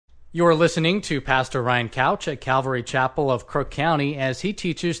You're listening to Pastor Ryan Couch at Calvary Chapel of Crook County as he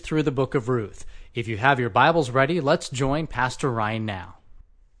teaches through the book of Ruth. If you have your Bibles ready, let's join Pastor Ryan now.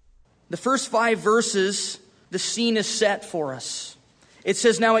 The first 5 verses, the scene is set for us. It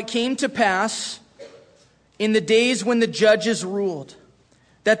says, "Now it came to pass in the days when the judges ruled,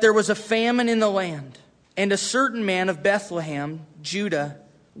 that there was a famine in the land, and a certain man of Bethlehem, Judah,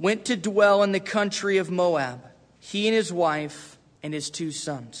 went to dwell in the country of Moab, he and his wife and his 2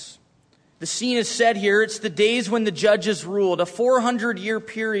 sons." The scene is set here. It's the days when the judges ruled, a 400-year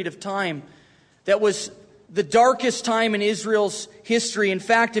period of time that was the darkest time in Israel's history. In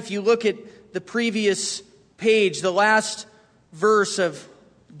fact, if you look at the previous page, the last verse of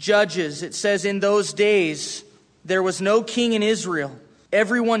Judges, it says, "In those days there was no king in Israel.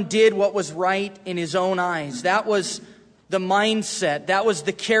 Everyone did what was right in his own eyes." That was the mindset. That was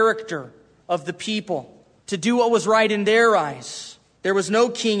the character of the people, to do what was right in their eyes. There was no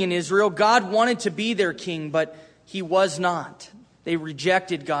king in Israel. God wanted to be their king, but he was not. They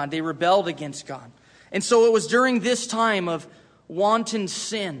rejected God. They rebelled against God. And so it was during this time of wanton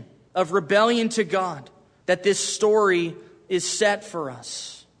sin, of rebellion to God, that this story is set for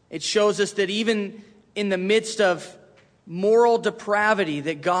us. It shows us that even in the midst of moral depravity,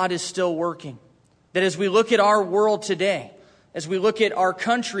 that God is still working. That as we look at our world today, as we look at our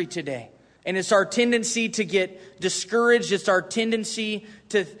country today, and it's our tendency to get discouraged. It's our tendency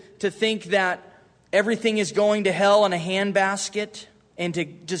to think that everything is going to hell in a handbasket and to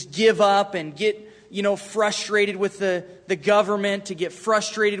just give up and get, frustrated with the government, to get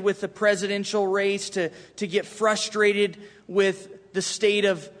frustrated with the presidential race, to get frustrated with the state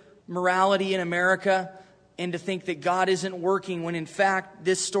of morality in America, and to think that God isn't working when in fact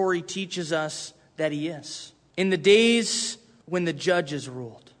this story teaches us that He is. In the days when the judges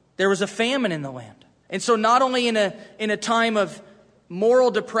ruled, there was a famine in the land. And so not only in a time of moral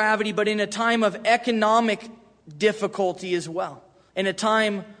depravity, but in a time of economic difficulty as well. In a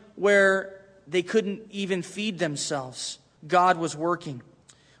time where they couldn't even feed themselves, God was working.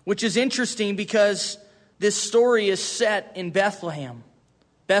 Which is interesting because this story is set in Bethlehem.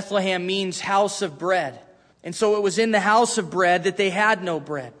 Bethlehem means house of bread. And so it was in the house of bread that they had no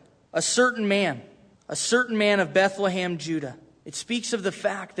bread. A certain man of Bethlehem, Judah. It speaks of the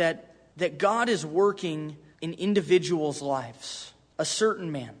fact that God is working in individuals' lives. A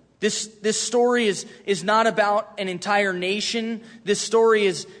certain man. This story is not about an entire nation. This story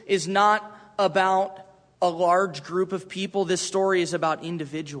is not about a large group of people. This story is about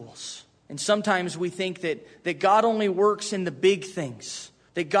individuals. And sometimes we think that God only works in the big things.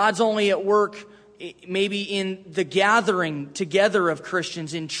 That God's only at work maybe in the gathering together of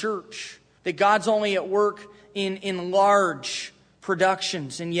Christians in church. That God's only at work in large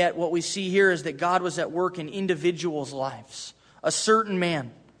productions. And yet what we see here is that God was at work in individuals' lives. A certain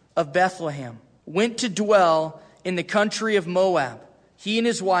man of Bethlehem went to dwell in the country of Moab, he and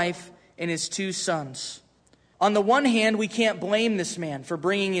his wife and his 2 sons. On the one hand, we can't blame this man for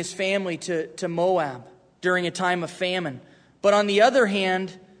bringing his family to Moab during a time of famine. But on the other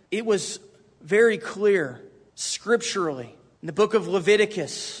hand, it was very clear scripturally in the book of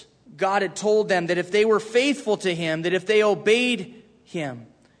Leviticus, God had told them that if they were faithful to Him, that if they obeyed Him,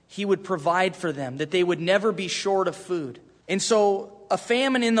 He would provide for them, that they would never be short of food. And so a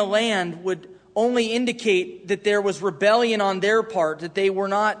famine in the land would only indicate that there was rebellion on their part, that they were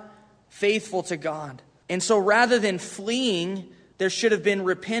not faithful to God. And so rather than fleeing, there should have been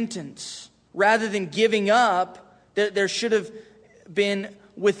repentance. Rather than giving up, there should have been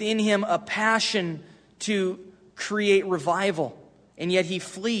within him a passion to create revival. And yet he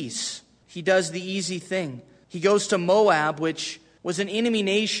flees. He does the easy thing. He goes to Moab, which was an enemy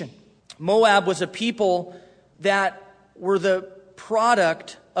nation. Moab was a people that were the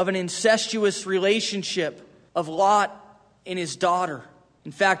product of an incestuous relationship of Lot and his daughter.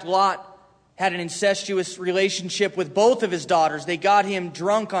 In fact, Lot had an incestuous relationship with both of his daughters. They got him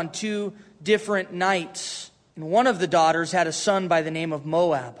drunk on 2 different nights. And one of the daughters had a son by the name of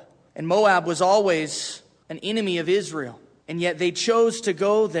Moab. And Moab was always an enemy of Israel. And yet they chose to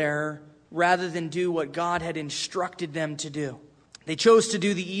go there rather than do what God had instructed them to do. They chose to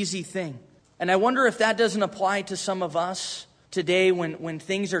do the easy thing. And I wonder if that doesn't apply to some of us today when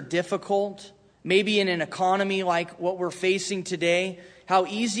things are difficult. Maybe in an economy like what we're facing today. How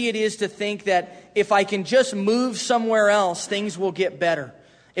easy it is to think that if I can just move somewhere else, things will get better.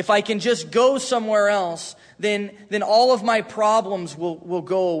 If I can just go somewhere else, then all of my problems will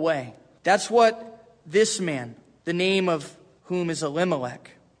go away. That's what this man, the name of whom is Elimelech,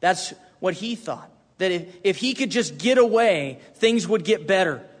 that's what he thought. That if he could just get away, things would get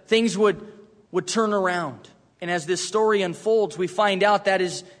better. Things would turn around. And as this story unfolds, we find out that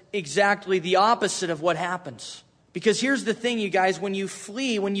is exactly the opposite of what happens. Because here's the thing, you guys, when you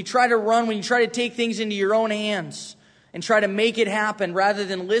flee, when you try to run, when you try to take things into your own hands and try to make it happen rather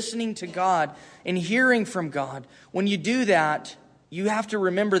than listening to God and hearing from God, when you do that, you have to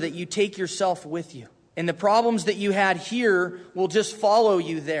remember that you take yourself with you. And the problems that you had here will just follow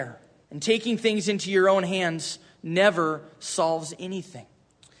you there. And taking things into your own hands never solves anything.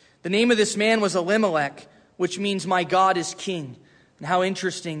 The name of this man was Elimelech, which means my God is king. And how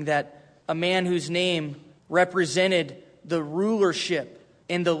interesting that a man whose name represented the rulership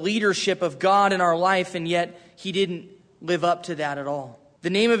and the leadership of God in our life, and yet he didn't live up to that at all. The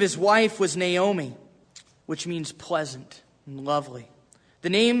name of his wife was Naomi, which means pleasant and lovely. The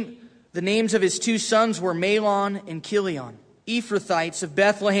names of his two sons were Mahlon and Chilion, Ephrathites of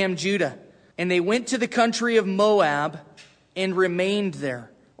Bethlehem, Judah. And they went to the country of Moab and remained there.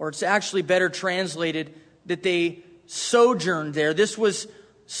 Or it's actually better translated that they sojourned there. This was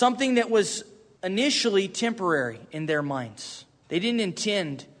something that was initially temporary in their minds. They didn't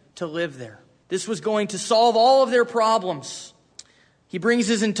intend to live there. This was going to solve all of their problems. He brings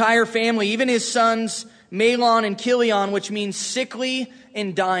his entire family, even his sons, Mahlon and Chilion, which means sickly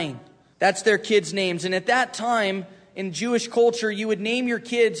and dying. That's their kids' names. And at that time, in Jewish culture, you would name your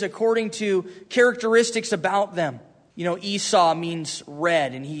kids according to characteristics about them. You know, Esau means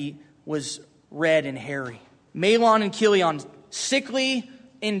red, and he was red and hairy. Mahlon and Chilion, sickly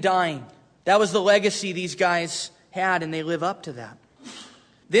and dying. That was the legacy these guys had, and they live up to that.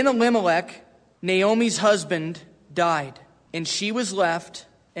 Then Elimelech, Naomi's husband, died, and she was left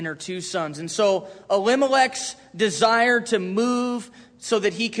and her two sons. And so Elimelech's desire to move so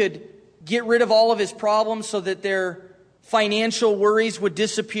that he could get rid of all of his problems, so that their financial worries would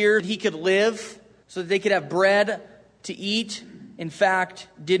disappear, he could live, so that they could have bread to eat, in fact,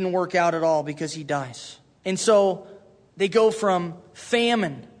 didn't work out at all because he dies. And so they go from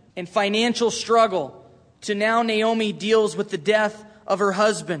famine and financial struggle to now Naomi deals with the death of her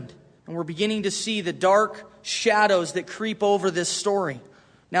husband. And we're beginning to see the dark shadows that creep over this story.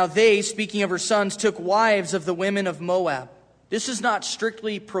 Now they, speaking of her sons, took wives of the women of Moab. This is not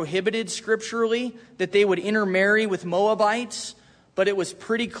strictly prohibited scripturally that they would intermarry with Moabites, but it was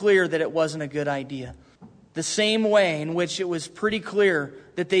pretty clear that it wasn't a good idea. The same way in which it was pretty clear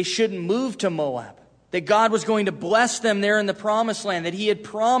that they shouldn't move to Moab, that God was going to bless them there in the promised land, that he had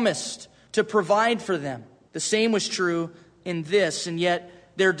promised to provide for them. The same was true in this, and yet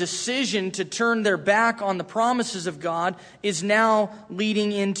their decision to turn their back on the promises of God is now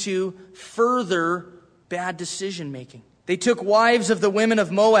leading into further bad decision making. They took wives of the women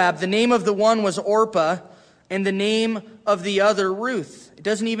of Moab. The name of the one was Orpah, and the name of the other Ruth. It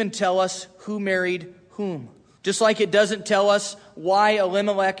doesn't even tell us who married whom. Just like it doesn't tell us why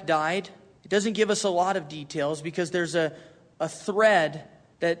Elimelech died. It doesn't give us a lot of details because there's a thread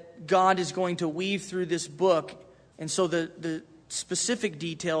that God is going to weave through this book. And so the specific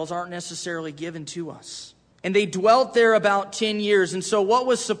details aren't necessarily given to us. And they dwelt there about 10 years. And so what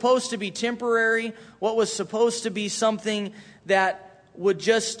was supposed to be temporary, what was supposed to be something that would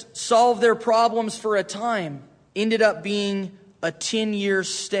just solve their problems for a time, ended up being a 10-year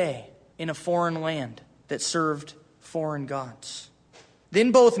stay in a foreign land that served foreign gods.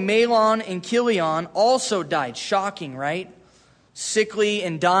 Then both Mahlon and Chilion also died. Shocking, right? Sickly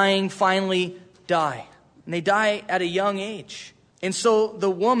and dying, finally die. And they die at a young age. And so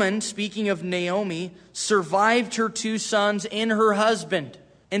the woman, speaking of Naomi, survived her two sons and her husband.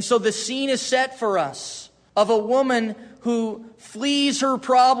 And so the scene is set for us of a woman who flees her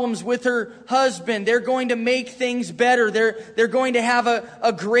problems with her husband. They're going to make things better. They're going to have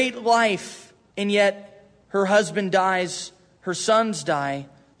a great life. And yet her husband dies, her sons die.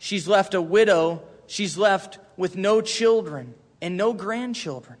 She's left a widow. She's left with no children and no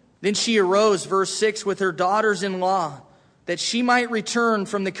grandchildren. Then she arose, verse 6, with her daughters-in-law, that she might return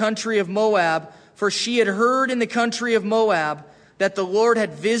from the country of Moab, for she had heard in the country of Moab that the Lord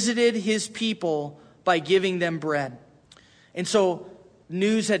had visited his people by giving them bread. And so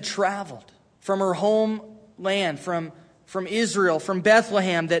news had traveled from her homeland, from Israel, from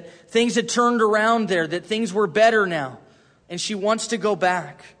Bethlehem, that things had turned around there, that things were better now. And she wants to go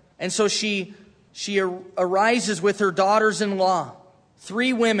back. And so she arises with her daughters-in-law,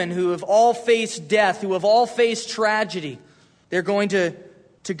 3 women who have all faced death, who have all faced tragedy. They're going to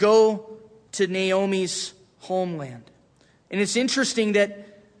go to Naomi's homeland. And it's interesting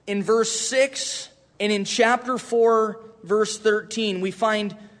that in verse 6 and in chapter 4, verse 13, we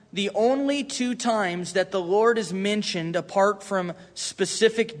find the only 2 times that the Lord is mentioned apart from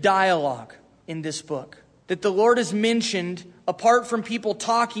specific dialogue in this book. That the Lord is mentioned apart from people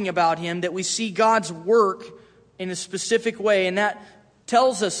talking about him, that we see God's work in a specific way. And that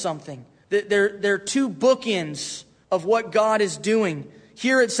tells us something. They're two bookends of what God is doing.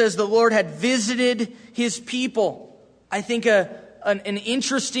 Here it says the Lord had visited his people. I think an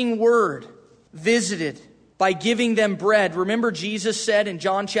interesting word, visited, by giving them bread. Remember Jesus said in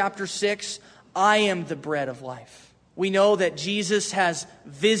John chapter 6, I am the bread of life. We know that Jesus has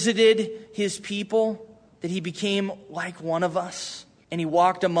visited his people, that he became like one of us, and he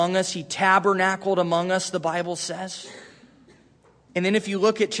walked among us. He tabernacled among us, the Bible says. And then if you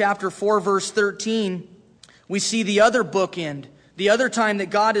look at chapter 4, verse 13, we see the other bookend. The other time that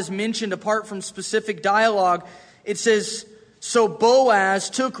God is mentioned apart from specific dialogue, it says, so Boaz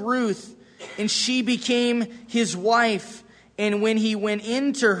took Ruth, and she became his wife. And when he went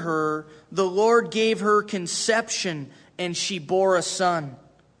into her, the Lord gave her conception, and she bore a son,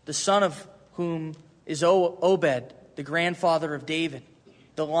 the son of whom is Obed, the grandfather of David.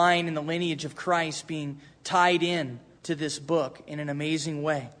 The line in the lineage of Christ being tied in to this book in an amazing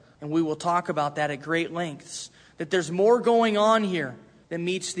way. And we will talk about that at great lengths. That there's more going on here than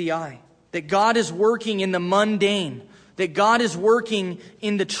meets the eye. That God is working in the mundane. That God is working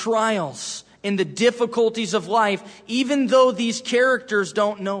in the trials, in the difficulties of life, even though these characters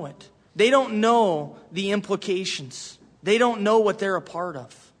don't know it. They don't know the implications. They don't know what they're a part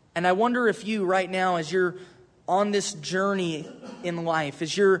of. And I wonder if you right now, as you're on this journey in life,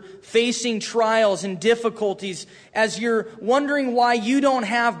 as you're facing trials and difficulties, as you're wondering why you don't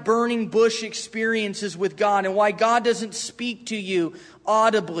have burning bush experiences with God, and why God doesn't speak to you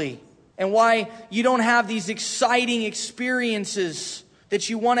audibly, and why you don't have these exciting experiences that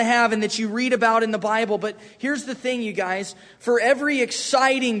you want to have and that you read about in the Bible. But here's the thing, you guys. For every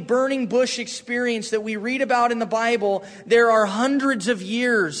exciting burning bush experience that we read about in the Bible, there are hundreds of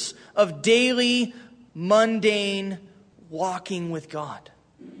years of daily, mundane walking with God.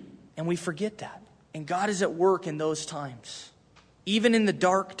 And we forget that. And God is at work in those times. Even in the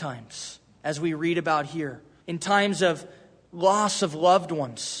dark times, as we read about here. In times of loss of loved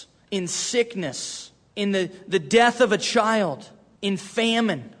ones. In sickness. In the death of a child. In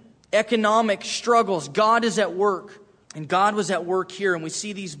famine. Economic struggles. God is at work. And God was at work here. And we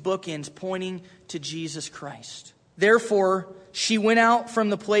see these bookends pointing to Jesus Christ. Therefore, she went out from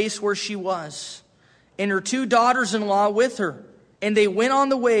the place where she was, and her two daughters-in-law with her. And they went on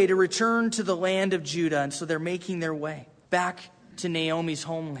the way to return to the land of Judah. And so they're making their way back to Naomi's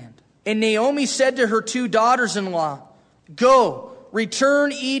homeland. And Naomi said to her two daughters-in-law, go,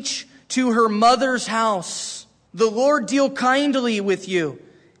 return each to her mother's house. The Lord deal kindly with you,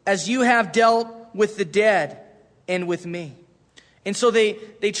 as you have dealt with the dead and with me. And so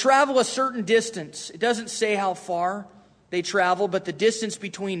they travel a certain distance. It doesn't say how far they travel, but the distance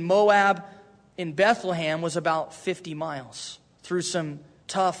between Moab and Bethlehem was about 50 miles through some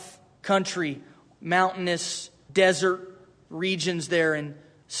tough country, mountainous, desert regions there in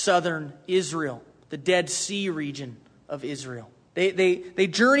southern Israel, the Dead Sea region of Israel. They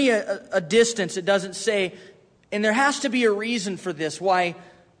journey a distance, it doesn't say, and there has to be a reason for this, why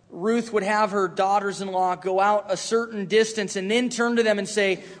Ruth would have her daughters-in-law go out a certain distance and then turn to them and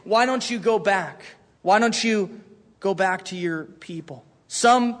say, why don't you go back? Why don't you go back to your people?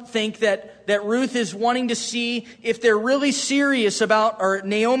 Some think that Ruth is wanting to see if they're really serious about, or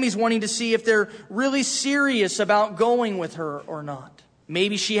Naomi's wanting to see if they're really serious about going with her or not.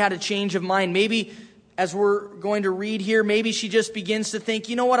 Maybe she had a change of mind. Maybe, as we're going to read here, maybe she just begins to think,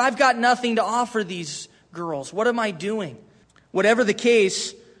 you know what, I've got nothing to offer these girls. What am I doing? Whatever the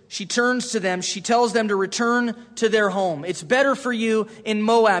case, she turns to them. She tells them to return to their home. It's better for you in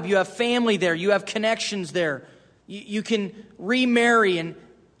Moab. You have family there. You have connections there. You can remarry, and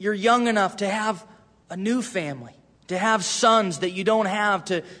you're young enough to have a new family, to have sons that you don't have,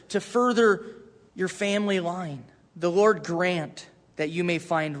 to further your family line. The Lord grant that you may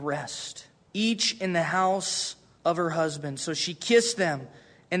find rest, each in the house of her husband. So she kissed them,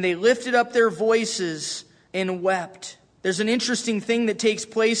 and they lifted up their voices and wept. There's an interesting thing that takes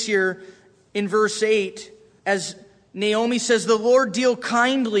place here in verse 8, as Naomi says, the Lord deal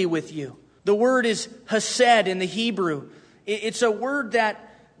kindly with you. The word is hesed in the Hebrew. It's a word that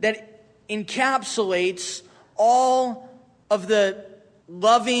encapsulates all of the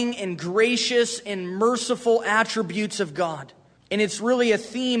loving and gracious and merciful attributes of God. And it's really a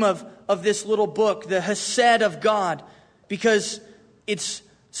theme of this little book, the hesed of God, because it's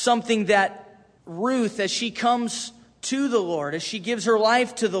something that Ruth, as she comes to the Lord, as she gives her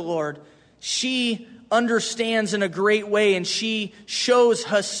life to the Lord, she understands in a great way, and she shows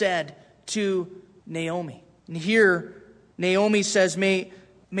hesed to Naomi. And here, Naomi says, may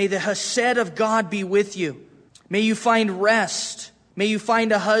the hesed of God be with you. May you find rest. May you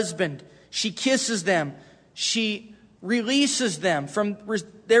find a husband. She kisses them. She releases them from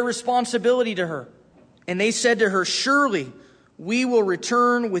their responsibility to her. And they said to her, "Surely we will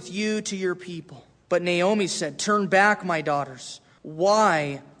return with you to your people." But Naomi said, "Turn back, my daughters.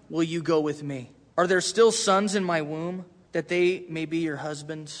 Why will you go with me? Are there still sons in my womb, that they may be your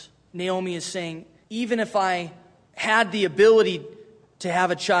husbands?" Naomi is saying, even if I had the ability to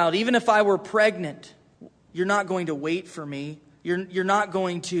have a child, even if I were pregnant, you're not going to wait for me. You're not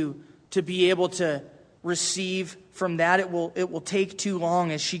going to be able to receive from that. It will take too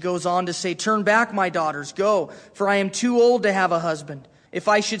long. As she goes on to say, "Turn back, my daughters, go, for I am too old to have a husband. If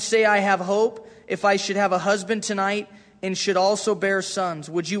I should say I have hope, if I should have a husband tonight and should also bear sons,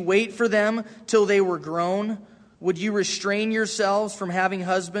 would you wait for them till they were grown? Would you restrain yourselves from having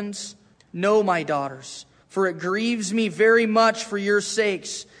husbands? No, my daughters, for it grieves me very much for your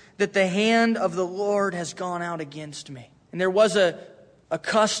sakes that the hand of the Lord has gone out against me." And there was a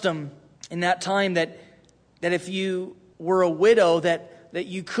custom in that time that if you were a widow, that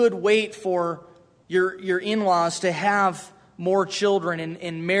you could wait for your in-laws to have more children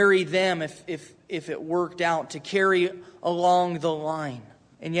and marry them if it worked out, to carry along the line.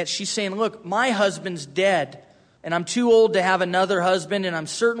 And yet she's saying, look, my husband's dead, and I'm too old to have another husband, and I'm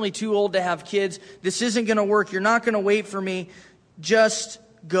certainly too old to have kids. This isn't going to work. You're not going to wait for me. Just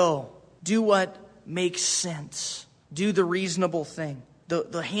go. Do what makes sense. Do the reasonable thing.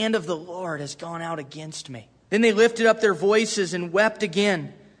 The hand of the Lord has gone out against me. Then they lifted up their voices and wept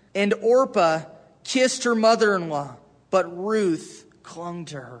again. And Orpah kissed her mother-in-law, but Ruth clung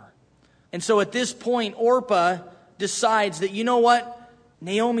to her. And so at this point, Orpah decides that, you know what?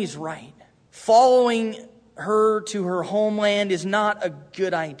 Naomi's right. Following her to her homeland is not a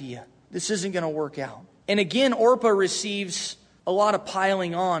good idea. This isn't going to work out. And again, Orpah receives a lot of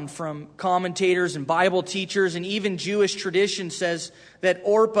piling on from commentators and Bible teachers, and even Jewish tradition says that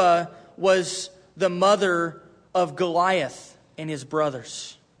Orpah was the mother of Goliath and his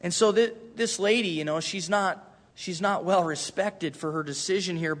brothers. And so this lady, she's not well respected for her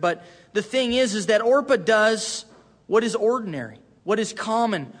decision here. But the thing is that Orpah does what is ordinary, what is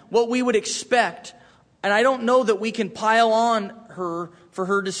common, what we would expect. And I don't know that we can pile on her for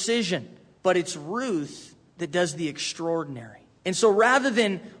her decision, but it's Ruth that does the extraordinary. And so rather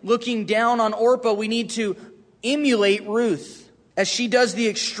than looking down on Orpah, we need to emulate Ruth. As she does the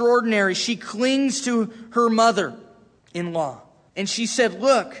extraordinary, she clings to her mother-in-law. And she said,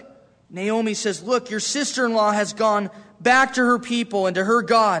 look, Naomi says, look, your sister-in-law has gone back to her people and to her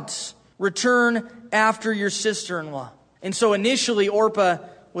gods. Return after your sister-in-law. And so initially Orpah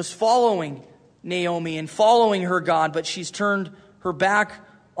was following Naomi and following her God, but she's turned her back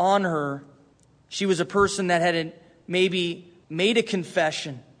on her. She was a person that had maybe made a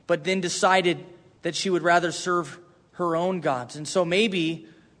confession, but then decided that she would rather serve her own gods. And so maybe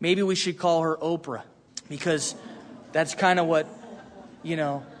we should call her Oprah, because that's kind of what,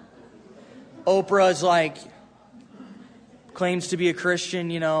 Oprah is like, claims to be a Christian,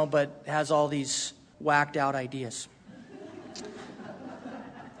 but has all these whacked out ideas.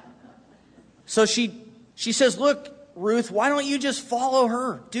 So she says, look, Ruth, why don't you just follow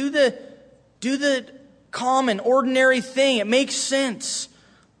her? Do the common, ordinary thing. It makes sense.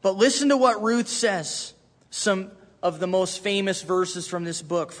 But listen to what Ruth says. Some of the most famous verses from this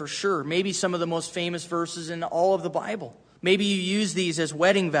book, for sure. Maybe some of the most famous verses in all of the Bible. Maybe you use these as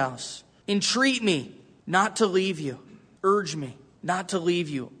wedding vows. Entreat me not to leave you. Urge me not to leave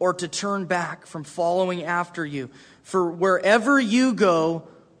you or to turn back from following after you. For wherever you go,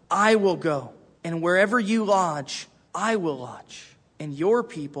 I will go. And wherever you lodge, I will lodge. And your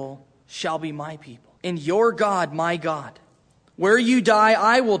people shall be my people. And your God, my God. Where you die,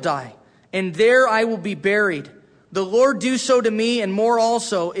 I will die, and there I will be buried. The Lord do so to me, and more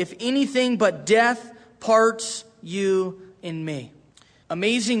also, if anything but death parts you and me.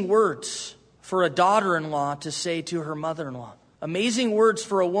 Amazing words for a daughter-in-law to say to her mother-in-law. Amazing words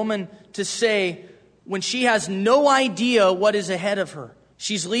for a woman to say when she has no idea what is ahead of her.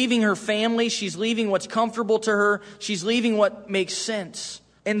 She's leaving her family. She's leaving what's comfortable to her. She's leaving what makes sense.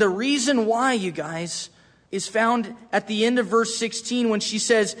 And the reason why, you guys, is found at the end of verse 16 when she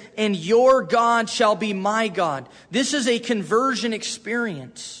says, and your God shall be my God. This is a conversion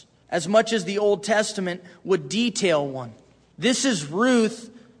experience, as much as the Old Testament would detail one. This is Ruth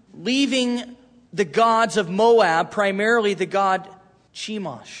leaving the gods of Moab, primarily the god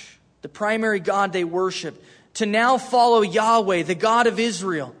Chemosh, the primary god they worshiped, to now follow Yahweh, the God of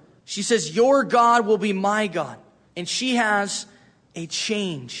Israel. She says, your God will be my God. And she has a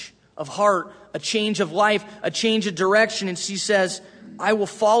change of heart, a change of life, a change of direction. And she says, I will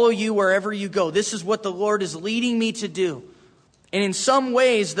follow you wherever you go. This is what the Lord is leading me to do. And in some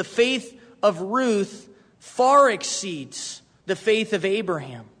ways, the faith of Ruth far exceeds the faith of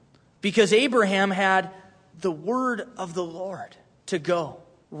Abraham, because Abraham had the word of the Lord to go.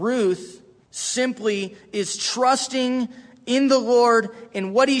 Ruth simply is trusting in the Lord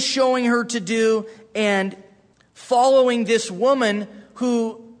and what He's showing her to do, and following this woman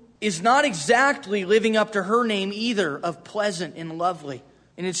who is not exactly living up to her name either, of pleasant and lovely.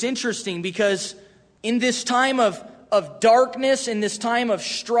 And it's interesting because in this time of darkness, in this time of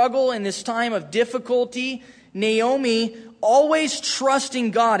struggle, in this time of difficulty, Naomi, always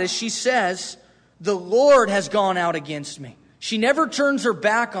trusting God, as she says, the Lord has gone out against me. She never turns her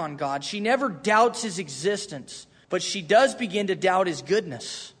back on God. She never doubts His existence. But she does begin to doubt His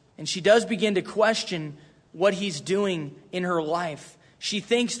goodness. And she does begin to question what He's doing in her life. She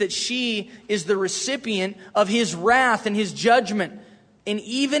thinks that she is the recipient of His wrath and His judgment. And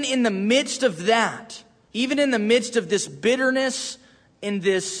even in the midst of that, even in the midst of this bitterness and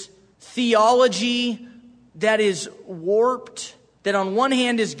this theology that is warped, that on one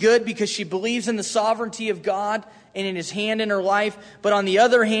hand is good because she believes in the sovereignty of God and in His hand in her life, but on the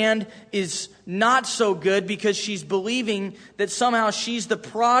other hand is not so good because she's believing that somehow she's the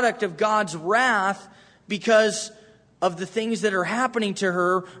product of God's wrath because of the things that are happening to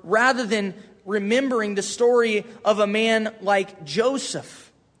her, rather than remembering the story of a man like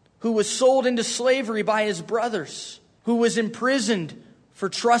Joseph, who was sold into slavery by his brothers, who was imprisoned for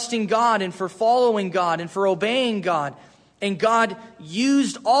trusting God and for following God and for obeying God. And God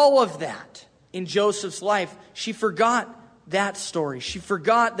used all of that in Joseph's life. She forgot that story. She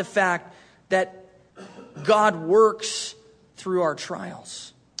forgot the fact that God works through our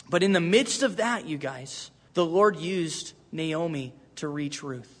trials. But in the midst of that, you guys, the Lord used Naomi to reach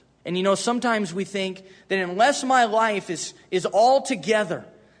Ruth. And you know, sometimes we think that unless my life is all together,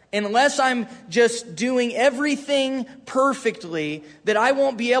 unless I'm just doing everything perfectly, that I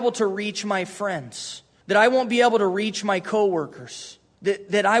won't be able to reach my friends, that I won't be able to reach my coworkers,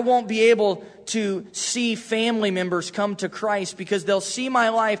 that I won't be able to see family members come to Christ, because they'll see my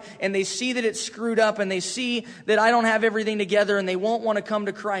life and they see that it's screwed up and they see that I don't have everything together and they won't want to come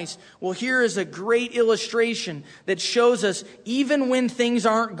to Christ. Well, here is a great illustration that shows us even when things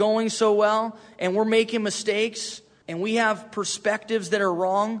aren't going so well and we're making mistakes and we have perspectives that are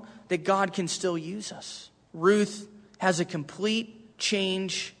wrong, that God can still use us. Ruth has a complete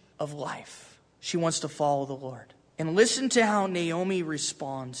change of life. She wants to follow the Lord. And listen to how Naomi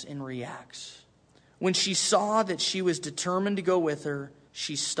responds and reacts. When she saw that she was determined to go with her,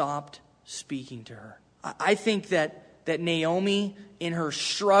 she stopped speaking to her. I think that Naomi, in her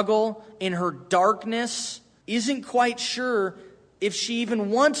struggle, in her darkness, isn't quite sure if she even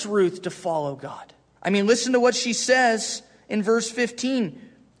wants Ruth to follow God. I mean, listen to what she says in verse 15.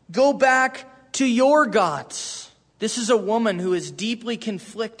 Go back to your gods. This is a woman who is deeply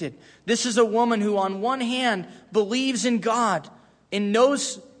conflicted. This is a woman who on one hand believes in God and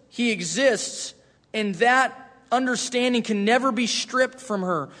knows He exists, and that understanding can never be stripped from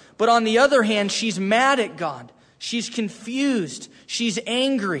her. But on the other hand, she's mad at God. She's confused. She's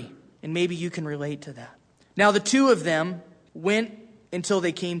angry. And maybe you can relate to that. Now the two of them went until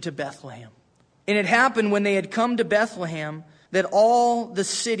they came to Bethlehem. And it happened when they had come to Bethlehem that all the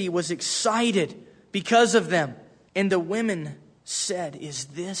city was excited because of them. And the women said, "Is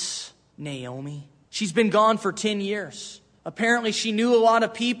this Naomi? She's been gone for 10 years. Apparently she knew a lot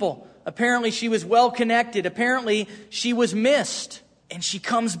of people. Apparently she was well connected. Apparently she was missed." And she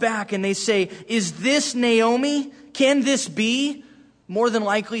comes back and they say, "Is this Naomi? Can this be?" More than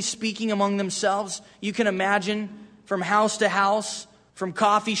likely speaking among themselves. You can imagine from house to house, from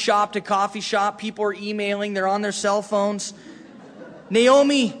coffee shop to coffee shop, people are emailing, they're on their cell phones.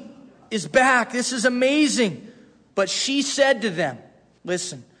 Naomi is back. This is amazing. But she said to them,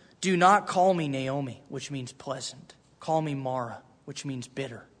 "Listen, do not call me Naomi," which means pleasant. "Call me Mara," which means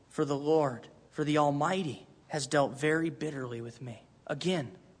bitter. For the Lord, for the Almighty, has dealt very bitterly with me.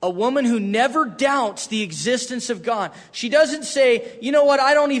 Again, a woman who never doubts the existence of God. She doesn't say, "You know what,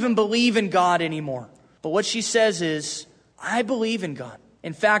 I don't even believe in God anymore." But what she says is, "I believe in God.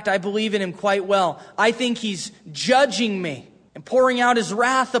 In fact, I believe in Him quite well. I think He's judging me and pouring out His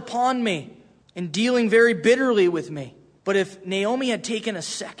wrath upon me and dealing very bitterly with me." But if Naomi had taken a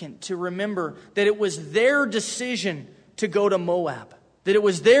second to remember that it was their decision to go to Moab, that it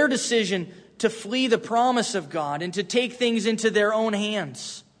was their decision to flee the promise of God and to take things into their own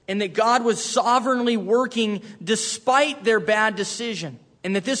hands, and that God was sovereignly working despite their bad decision,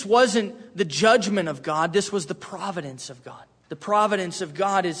 and that this wasn't the judgment of God, this was the providence of God. The providence of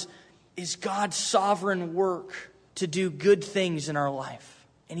God is God's sovereign work to do good things in our life.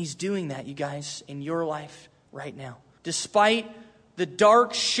 And He's doing that, you guys, in your life right now. Despite the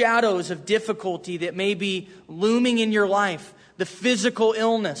dark shadows of difficulty that may be looming in your life, the physical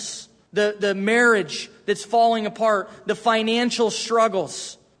illness, the marriage that's falling apart, the financial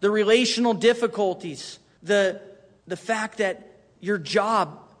struggles, the relational difficulties, the fact that your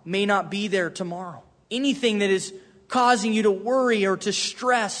job may not be there tomorrow. Anything that is causing you to worry or to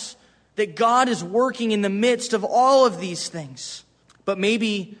stress, that God is working in the midst of all of these things. But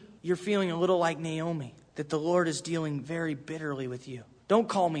maybe you're feeling a little like Naomi, that the Lord is dealing very bitterly with you. Don't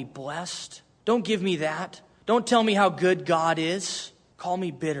call me blessed. Don't give me that. Don't tell me how good God is. Call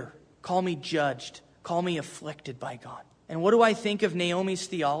me bitter. Call me judged. Call me afflicted by God. And what do I think of Naomi's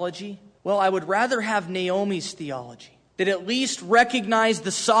theology? Well, I would rather have Naomi's theology, that at least recognize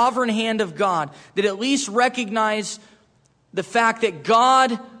the sovereign hand of God, that at least recognize the fact that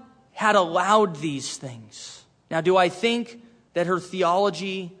God had allowed these things. Now, do I think that her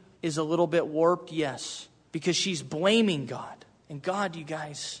theology is a little bit warped? Yes, because she's blaming God. And God, you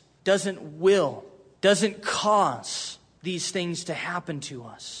guys, doesn't cause these things to happen to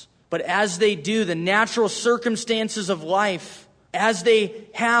us. But as they do, the natural circumstances of life, as they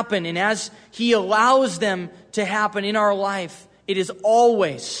happen and as He allows them to happen in our life, it is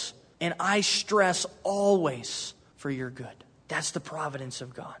always, and I stress always, for your good. That's the providence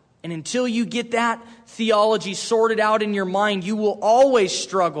of God. And until you get that theology sorted out in your mind, you will always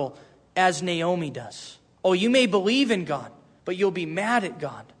struggle as Naomi does. Oh, you may believe in God, but you'll be mad at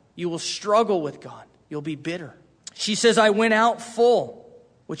God. You will struggle with God. You'll be bitter. She says, I went out full,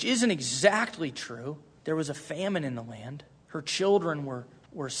 which isn't exactly true. There was a famine in the land. Her children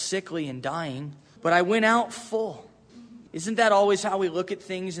were sickly and dying. But I went out full. Isn't that always how we look at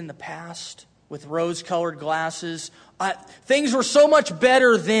things in the past? With rose-colored glasses. Things were so much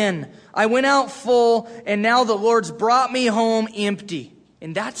better then. I went out full, and now the Lord's brought me home empty.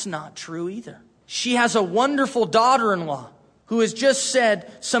 And that's not true either. She has a wonderful daughter-in-law who has just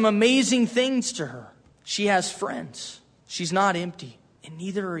said some amazing things to her. She has friends. She's not empty, and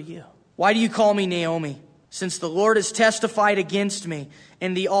neither are you. Why do you call me Naomi? Since the Lord has testified against me,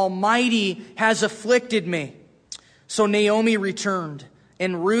 and the Almighty has afflicted me. So Naomi returned,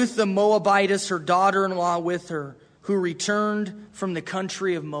 and Ruth the Moabitess, her daughter-in-law, with her, who returned from the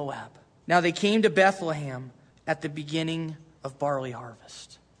country of Moab. Now they came to Bethlehem at the beginning of barley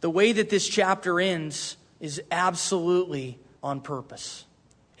harvest. The way that this chapter ends is absolutely on purpose.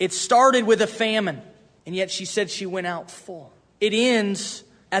 It started with a famine, and yet she said she went out full. It ends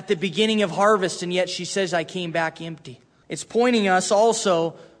at the beginning of harvest, and yet she says, I came back empty. It's pointing us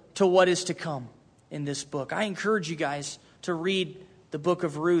also to what is to come in this book. I encourage you guys to read the book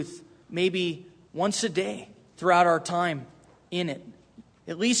of Ruth maybe once a day throughout our time in it.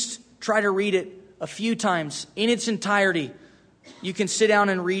 At least try to read it a few times in its entirety. You can sit down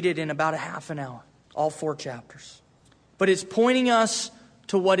and read it in about a half an hour, all 4 chapters. But it's pointing us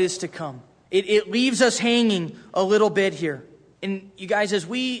to what is to come. It leaves us hanging a little bit here. And you guys, as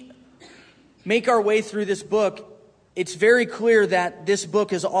we make our way through this book, it's very clear that this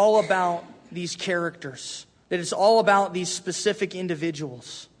book is all about these characters, that it's all about these specific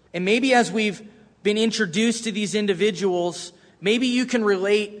individuals. And maybe as we've been introduced to these individuals, maybe you can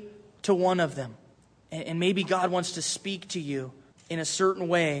relate to one of them. And maybe God wants to speak to you in a certain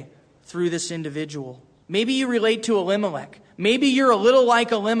way through this individual. Maybe you relate to Elimelech. Maybe you're a little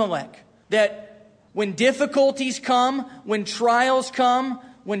like Elimelech, that when difficulties come, when trials come,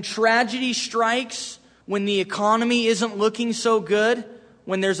 when tragedy strikes, when the economy isn't looking so good,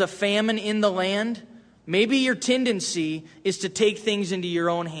 when there's a famine in the land, maybe your tendency is to take things into your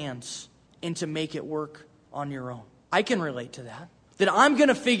own hands and to make it work on your own. I can relate to that. That I'm going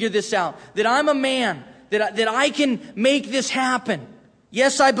to figure this out. That I'm a man. That I can make this happen.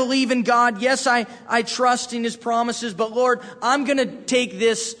 Yes, I believe in God. Yes, I trust in His promises. But Lord, I'm going to take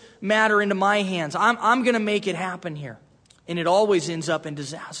this matter into my hands. I'm going to make it happen here. And it always ends up in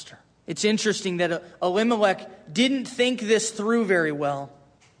disaster. It's interesting that Elimelech didn't think this through very well,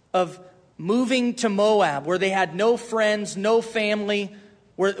 of moving to Moab, where they had no friends, no family,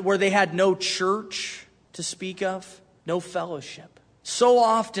 where they had no church to speak of, no fellowship. So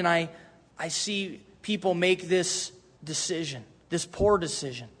often I see people make this decision, this poor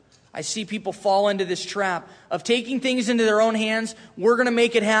decision. I see people fall into this trap of taking things into their own hands. We're going to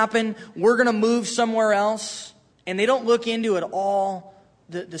make it happen. We're going to move somewhere else. And they don't look into it all,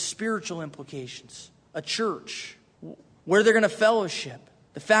 the spiritual implications. A church, where they're going to fellowship.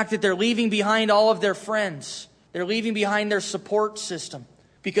 The fact that they're leaving behind all of their friends. They're leaving behind their support system.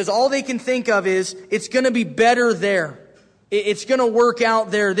 Because all they can think of is, it's going to be better there. It's going to work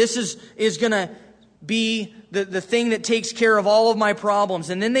out there. This is going to be the thing that takes care of all of my problems.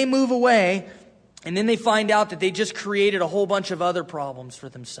 And then they move away, And then they find out that they just created a whole bunch of other problems for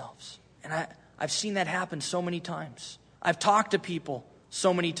themselves. And I've seen that happen so many times. I've talked to people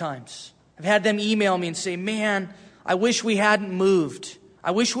so many times. I've had them email me and say, man, I wish we hadn't moved.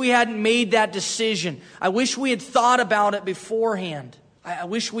 I wish we hadn't made that decision. I wish we had thought about it beforehand. I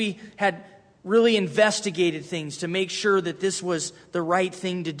wish we had really investigated things to make sure that this was the right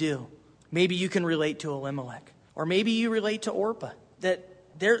thing to do. Maybe you can relate to Elimelech. Or maybe you relate to Orpah. That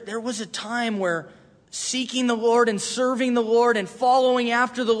there was a time where seeking the Lord and serving the Lord and following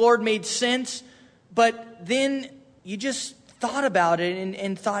after the Lord made sense. But then you just thought about it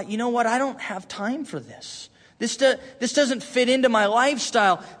and thought, you know what, I don't have time for this. This doesn't fit into my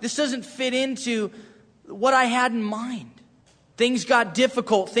lifestyle. This doesn't fit into what I had in mind. Things got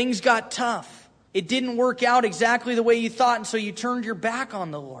difficult. Things got tough. It didn't work out exactly the way you thought, and so you turned your back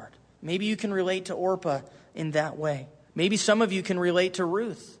on the Lord. Maybe you can relate to Orpah in that way. Maybe some of you can relate to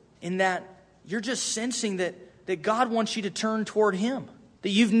Ruth in that you're just sensing that God wants you to turn toward Him. That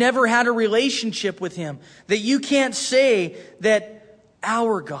you've never had a relationship with Him. That you can't say that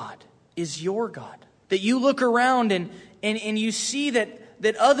our God is your God. That you look around and you see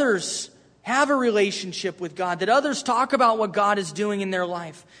that others have a relationship with God. That others talk about what God is doing in their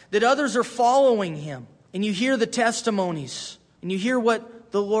life. That others are following Him. And you hear the testimonies. And you hear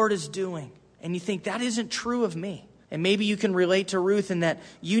what the Lord is doing. And you think, that isn't true of me. And maybe you can relate to Ruth in that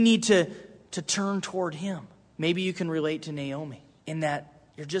you need to turn toward Him. Maybe you can relate to Naomi in that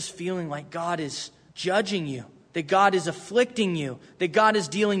you're just feeling like God is judging you. That God is afflicting you. That God is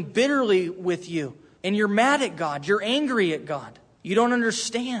dealing bitterly with you. And you're mad at God. You're angry at God. You don't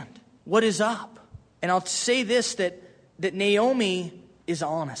understand what is up. And I'll say this, that Naomi is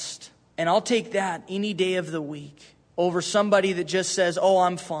honest. And I'll take that any day of the week over somebody that just says, oh,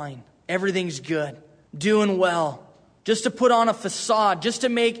 I'm fine. Everything's good. Doing well. Just to put on a facade. Just to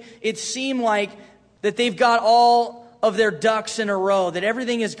make it seem like that they've got all of their ducks in a row. That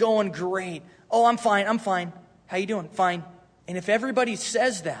everything is going great. Oh, I'm fine. I'm fine. How you doing? Fine. And if everybody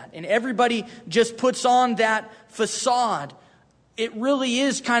says that, and everybody just puts on that facade, it really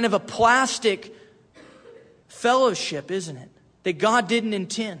is kind of a plastic fellowship, isn't it? That God didn't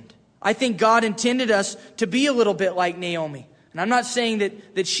intend. I think God intended us to be a little bit like Naomi. And I'm not saying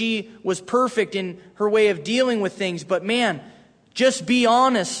that she was perfect in her way of dealing with things, but man, just be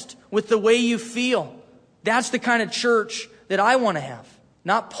honest with the way you feel. That's the kind of church that I want to have.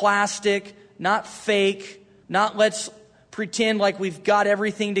 Not plastic, not fake, not let's pretend like we've got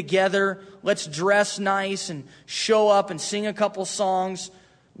everything together. Let's dress nice and show up and sing a couple songs,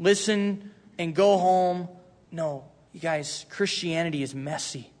 listen and go home. No, you guys, Christianity is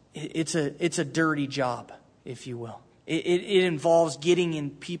messy. It's a dirty job, if you will. It involves getting in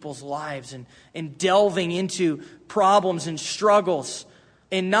people's lives and delving into problems and struggles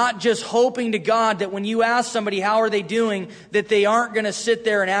and not just hoping to God that when you ask somebody how are they doing, that they aren't going to sit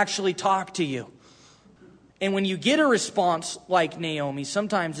there and actually talk to you. And when you get a response like Naomi,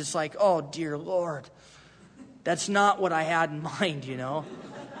 sometimes it's like, oh, dear Lord, that's not what I had in mind, you know.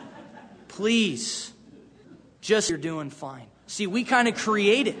 Please, just you're doing fine. See, we kind of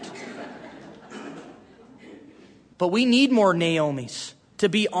create it. But we need more Naomis to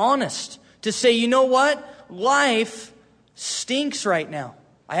be honest, to say, you know what? Life stinks right now.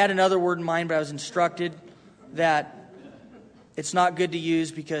 I had another word in mind, but I was instructed that it's not good to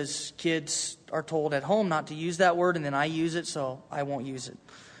use because kids are told at home not to use that word, and then I use it, so I won't use it.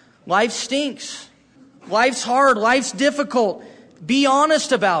 Life stinks. Life's hard. Life's difficult. Be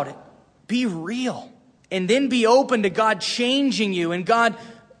honest about it. Be real. And then be open to God changing you and God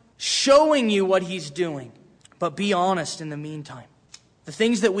showing you what He's doing. But be honest in the meantime. The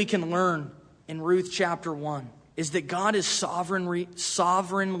things that we can learn in Ruth chapter 1 is that God is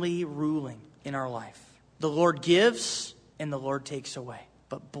sovereignly ruling in our life. The Lord gives and the Lord takes away.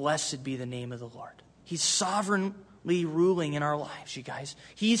 But blessed be the name of the Lord. He's sovereignly ruling in our lives, you guys.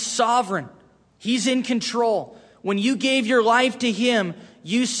 He's sovereign. He's in control. When you gave your life to Him,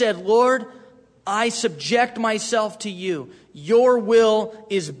 you said, Lord, I subject myself to you. Your will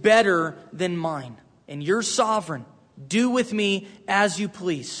is better than mine. And you're sovereign. Do with me as you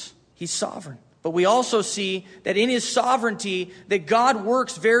please. He's sovereign. But we also see that in His sovereignty, that God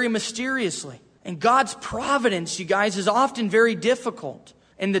works very mysteriously. And God's providence, you guys, is often very difficult.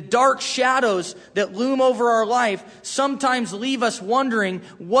 And the dark shadows that loom over our life sometimes leave us wondering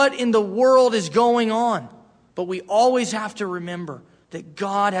what in the world is going on. But we always have to remember that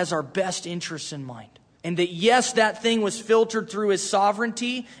God has our best interests in mind. And that yes, that thing was filtered through His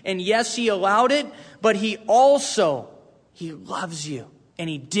sovereignty. And yes, He allowed it. But He loves you. And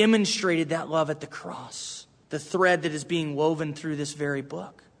He demonstrated that love at the cross. The thread that is being woven through this very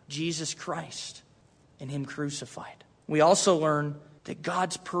book. Jesus Christ. and him crucified. We also learn that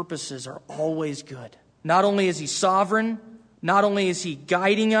God's purposes are always good. Not only is he sovereign, not only is he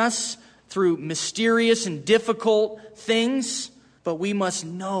guiding us through mysterious and difficult things, but we must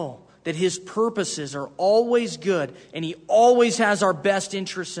know that his purposes are always good and he always has our best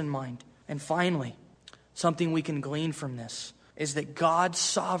interests in mind. And finally, something we can glean from this is that God's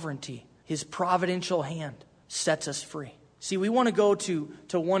sovereignty, his providential hand, sets us free. See, we want to go to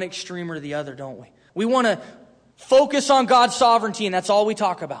one extreme or the other, don't we? We want to focus on God's sovereignty, and that's all we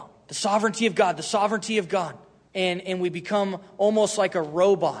talk about. The sovereignty of God, the sovereignty of God. And we become almost like a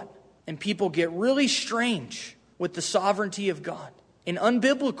robot, and people get really strange with the sovereignty of God, and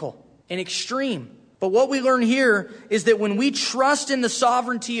unbiblical and extreme. But what we learn here is that when we trust in the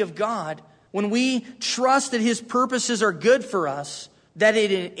sovereignty of God, when we trust that his purposes are good for us, that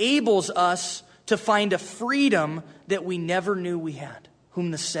it enables us to find a freedom that we never knew we had.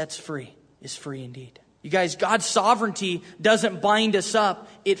 Whom the sets free is free indeed. You guys, God's sovereignty doesn't bind us up.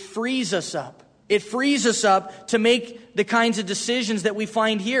 It frees us up. It frees us up to make the kinds of decisions that we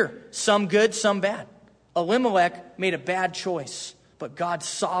find here. Some good, some bad. Elimelech made a bad choice, but God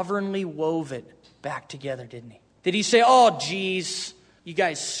sovereignly wove it back together, didn't he? Did he say, oh, geez, you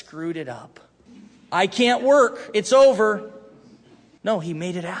guys screwed it up. I can't work. It's over. No, he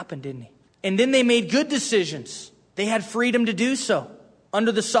made it happen, didn't he? And then they made good decisions. They had freedom to do so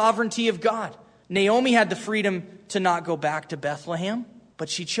under the sovereignty of God. Naomi had the freedom to not go back to Bethlehem, but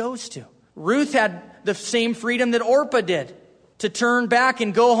she chose to. Ruth had the same freedom that Orpah did, to turn back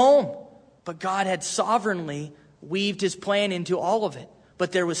and go home. But God had sovereignly weaved his plan into all of it.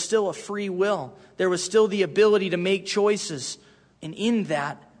 But there was still a free will. There was still the ability to make choices. And in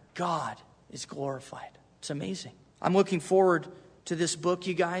that, God is glorified. It's amazing. I'm looking forward to this book,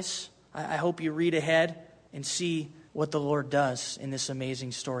 you guys. I hope you read ahead and see what the Lord does in this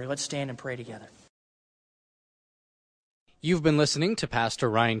amazing story. Let's stand and pray together. You've been listening to Pastor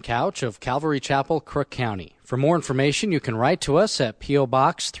Ryan Couch of Calvary Chapel, Crook County. For more information, you can write to us at P.O.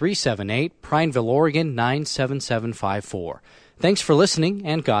 Box 378, Prineville, Oregon 97754. Thanks for listening,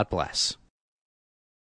 and God bless.